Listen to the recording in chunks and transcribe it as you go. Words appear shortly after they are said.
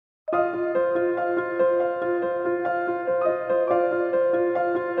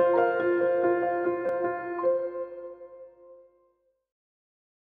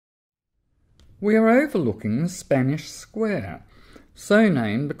we are overlooking the Spanish Square, so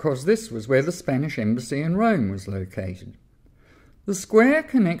named because this was where the Spanish embassy in Rome was located. The square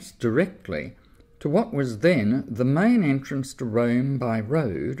connects directly to what was then the main entrance to Rome by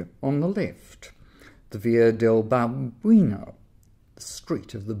road on the left, the Via del Babuino, the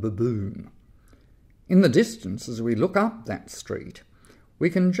Street of the Baboon. In the distance, as we look up that street,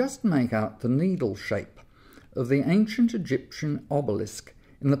 we can just make out the needle shape of the ancient Egyptian obelisk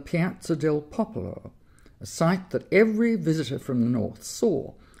in the Piazza del Popolo, a sight that every visitor from the north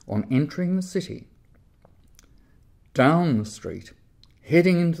saw on entering the city. Down the street,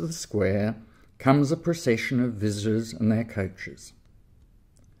 heading into the square, comes a procession of visitors and their coaches.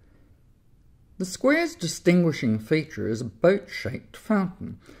 The square's distinguishing feature is a boat-shaped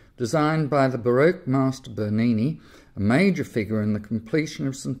fountain designed by the Baroque master Bernini, a major figure in the completion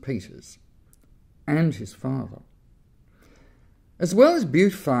of St. Peter's, and his father. As well as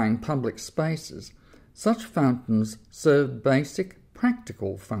beautifying public spaces, such fountains serve basic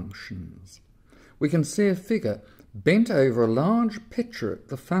practical functions. We can see a figure bent over a large pitcher at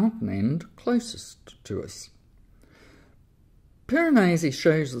the fountain end closest to us. Piranesi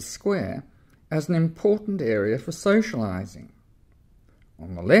shows the square as an important area for socialising.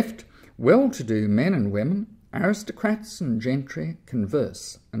 On the left, well-to-do men and women, aristocrats and gentry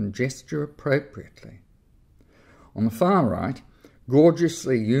converse and gesture appropriately. On the far right,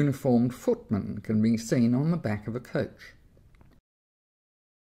 gorgeously uniformed footmen can be seen on the back of a coach.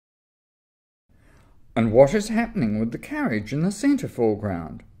 And what is happening with the carriage in the centre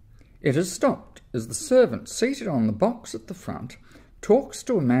foreground? It has stopped as the servant seated on the box at the front talks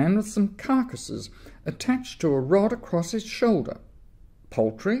to a man with some carcasses attached to a rod across his shoulder.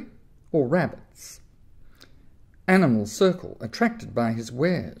 Poultry or rabbits? Animals circle, attracted by his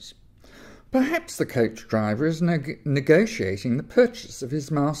wares. Perhaps the coach driver is negotiating the purchase of his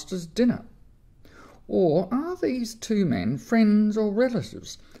master's dinner. Or are these two men friends or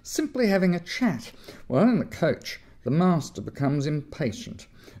relatives, simply having a chat, while in the coach the master becomes impatient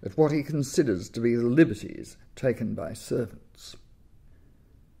at what he considers to be the liberties taken by servants?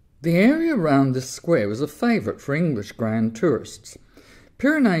 The area around this square was a favourite for English grand tourists.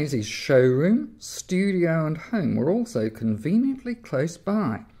 Piranesi's showroom, studio and home were also conveniently close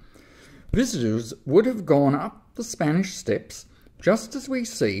by. Visitors would have gone up the Spanish steps just as we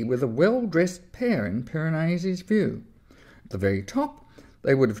see with a well-dressed pair in Piranesi's view. At the very top,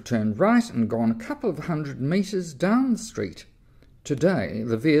 they would have turned right and gone a couple of 100 metres down the street, today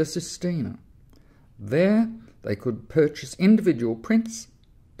the Via Sistina. There they could purchase individual prints,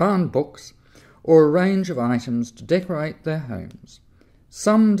 barn books, or a range of items to decorate their homes,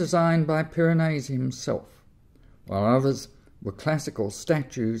 some designed by Piranesi himself, while others were classical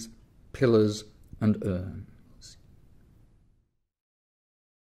statues, pillars and urns.